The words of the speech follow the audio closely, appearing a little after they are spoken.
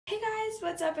guys,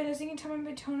 what's up? And as you can tell by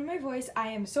the tone of my voice, I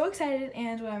am so excited,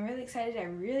 and when I'm really excited, I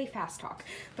really fast talk.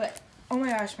 But oh my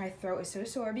gosh, my throat is so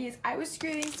sore because I was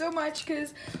screaming so much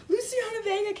because Luciana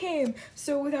Vega came.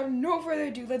 So without no further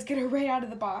ado, let's get her right out of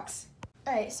the box.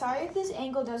 Alright, sorry if this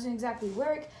angle doesn't exactly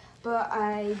work, but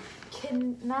I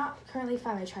cannot currently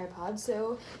find my tripod.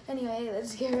 So anyway,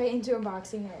 let's get right into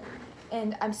unboxing her.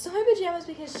 And I'm still in my pajamas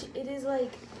because it is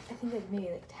like, I think like maybe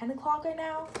like 10 o'clock right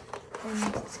now.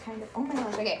 And it's kind of, oh my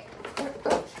gosh, okay.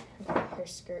 Her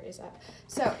skirt is up.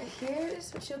 So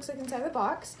here's what she looks like inside the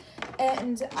box.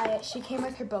 And she came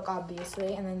with her book,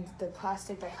 obviously, and then the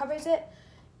plastic that covers it.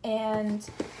 And,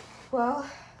 well,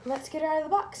 let's get her out of the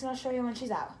box and I'll show you when she's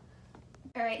out.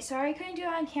 Alright, sorry I couldn't do it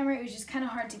on camera. It was just kind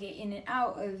of hard to get in and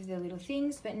out of the little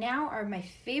things. But now my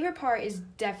favorite part is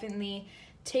definitely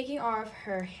taking off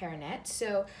her hairnet.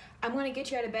 So I'm going to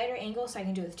get you at a better angle so I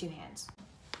can do it with two hands.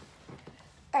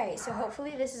 Alright, so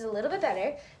hopefully this is a little bit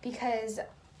better because,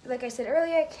 like I said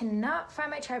earlier, I cannot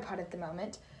find my tripod at the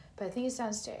moment, but I think it's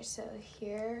downstairs. So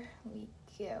here we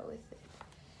go with it.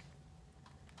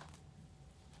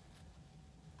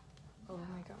 Oh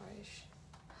my gosh.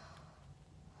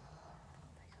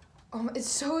 Oh, it's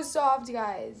so soft,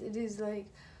 guys. It is like,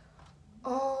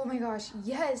 oh my gosh.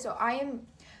 Yes, so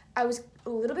I was a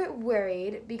little bit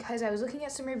worried because I was looking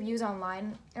at some reviews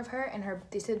online of her, and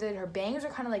they said that her bangs are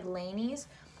kind of like Lainey's,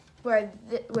 where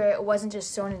it wasn't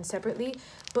just sewn in separately.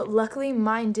 But luckily,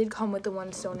 mine did come with the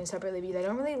one sewn in separately because I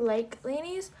don't really like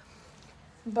Lainey's.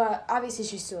 But obviously,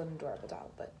 she's still an adorable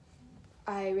doll. But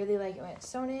I really like it when it's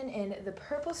sewn in, and the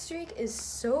purple streak is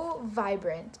so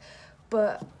vibrant.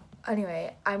 But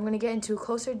anyway, I'm gonna get into a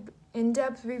closer,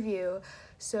 in-depth review.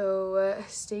 So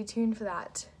stay tuned for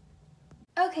that.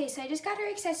 Okay, so I just got her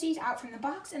accessories out from the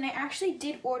box, and I actually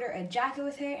did order a jacket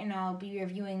with her, and I'll be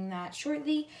reviewing that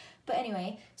shortly. But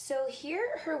anyway, so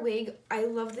here, her wig, I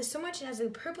love this so much. It has a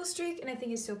purple streak, and I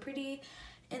think it's so pretty.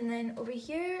 And then over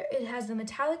here, it has the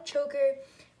metallic choker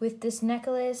with this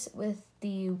necklace with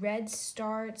the red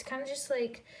star. It's kind of just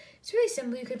like, it's really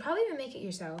simple. You could probably even make it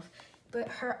yourself. But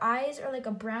her eyes are like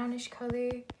a brownish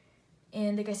color.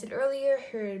 And like I said earlier,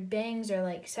 her bangs are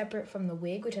like separate from the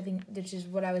wig, which is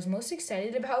what I was most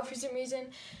excited about for some reason,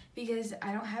 because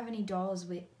I don't have any dolls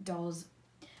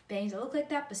bangs that look like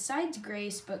that besides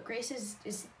Grace, but Grace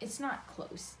it's not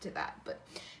close to that. But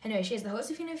anyway, she has the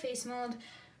Josefina face mold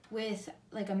with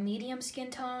like a medium skin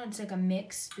tone. It's like a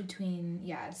mix between,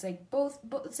 yeah, it's like both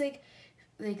it's like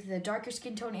the darker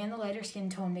skin tone and the lighter skin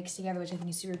tone mixed together, which I think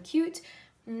is super cute.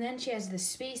 And then she has the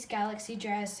Space Galaxy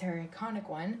dress, her iconic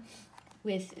one,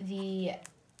 with the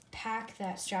pack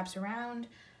that straps around.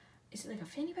 Is it like a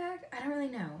fanny pack? I don't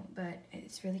really know, but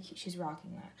it's really cute. She's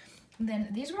rocking that. And then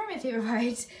these were my favorite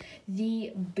parts,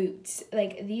 the boots.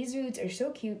 Like, these boots are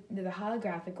so cute. They're the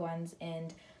holographic ones,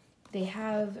 and they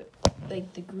have like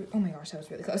oh my gosh, that was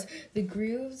really close. The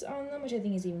grooves on them, which I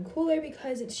think is even cooler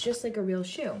because it's just like a real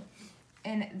shoe.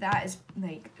 And that is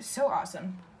like so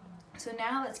awesome. So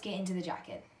now let's get into the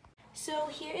jacket. So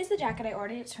here is the jacket I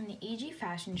ordered. It's from the AG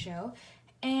Fashion Show.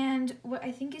 And what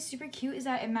I think is super cute is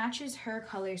that it matches her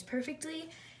colors perfectly.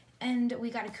 And we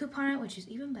got a coupon on it, which is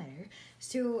even better.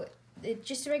 So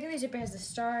just a regular zipper has the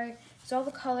star. It's all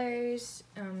the colors.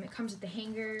 It comes with the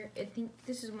hanger. I think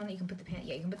this is one that you can put the pants.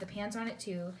 Yeah, you can put the pants on it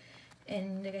too.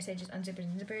 And like I said, just unzippers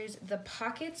and zippers. The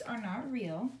pockets are not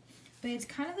real, but it's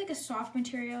kind of like a soft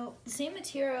material. The same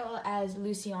material as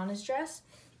Luciana's dress.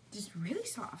 Just really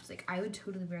soft. Like, I would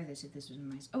totally wear this if this was in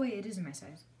my size. Oh wait, it is in my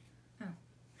size. Oh.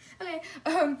 Okay,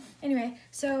 anyway,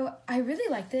 so I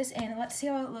really like this, and let's see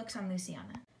how it looks on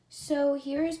Luciana. So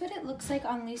here's what it looks like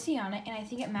on Luciana, and I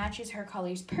think it matches her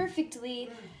colors perfectly,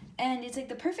 and it's like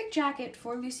the perfect jacket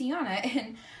for Luciana,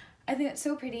 and I think it's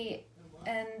so pretty.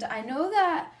 And I know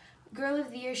that Girl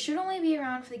of the Year should only be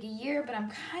around for like a year, but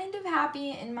I'm kind of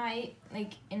happy in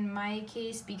my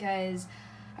case because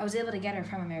I was able to get her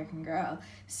from American Girl.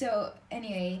 So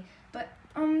anyway, but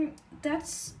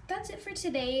that's it for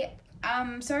today.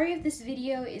 Sorry if this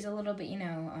video is a little bit,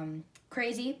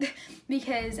 crazy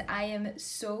because I am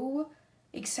so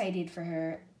excited for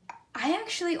her. I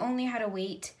actually only had to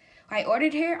wait. I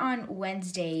ordered her on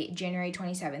Wednesday, January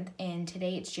 27th, and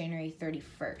today it's January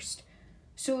 31st.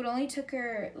 So it only took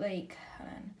her like, hold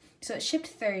on. So it shipped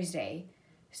Thursday.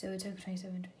 So it took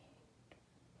 27,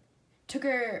 took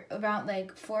her about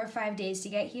like 4 or 5 days to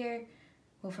get here.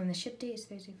 Well, from the ship date, it's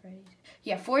Thursday, Friday.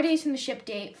 Yeah, 4 days from the ship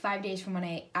date, 5 days from when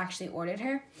I actually ordered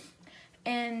her.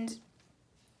 And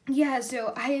yeah,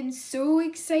 so I am so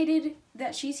excited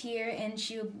that she's here, and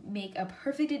she'll make a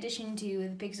perfect addition to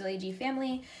the Pixel AG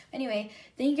family. Anyway,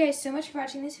 thank you guys so much for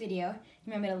watching this video,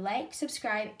 Remember to like,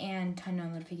 subscribe, and turn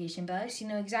on the notification bell so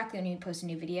you know exactly when we post a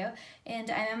new video. And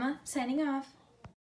I'm Emma, signing off.